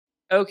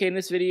Okay, in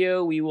this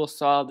video, we will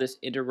solve this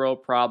integral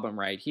problem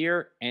right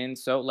here. And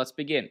so let's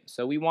begin.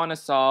 So we want to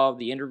solve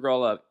the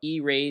integral of e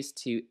raised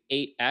to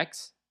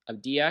 8x of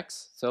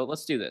dx. So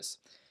let's do this.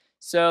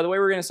 So the way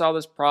we're going to solve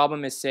this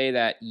problem is say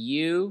that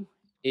u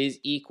is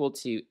equal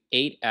to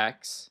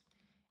 8x.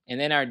 And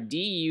then our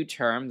du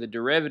term, the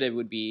derivative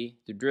would be,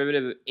 the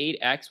derivative of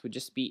 8x would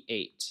just be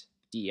 8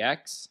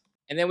 dx.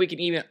 And then we can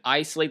even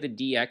isolate the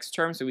dx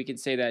term. So we can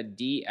say that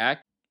dx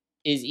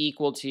is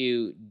equal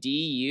to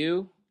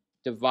du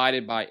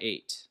divided by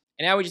 8.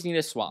 And now we just need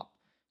to swap.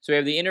 So we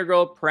have the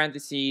integral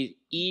parentheses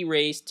e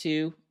raised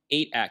to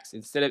 8x.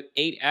 Instead of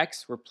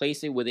 8x,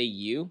 replace it with a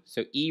u.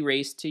 So e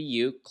raised to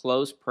u,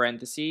 close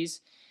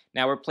parentheses.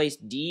 Now replace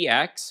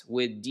dx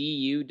with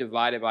du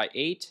divided by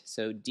 8.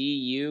 So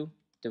du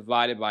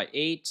divided by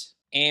 8.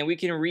 And we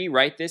can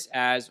rewrite this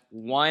as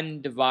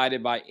 1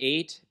 divided by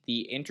 8,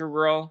 the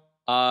integral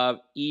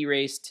of e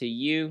raised to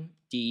u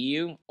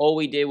du. All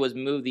we did was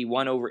move the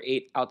 1 over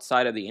 8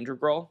 outside of the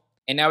integral.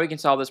 And now we can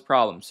solve this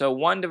problem. So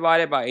 1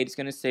 divided by 8 is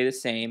going to stay the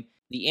same.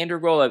 The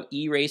integral of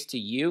e raised to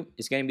u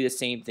is going to be the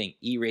same thing,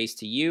 e raised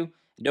to u.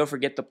 And don't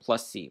forget the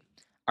plus c.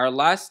 Our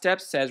last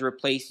step says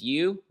replace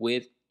u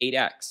with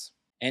 8x.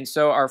 And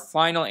so our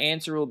final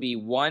answer will be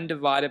 1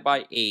 divided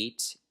by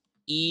 8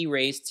 e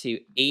raised to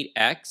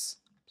 8x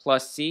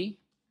plus c.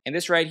 And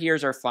this right here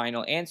is our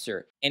final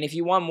answer. And if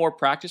you want more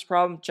practice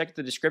problems, check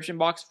the description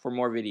box for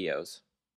more videos.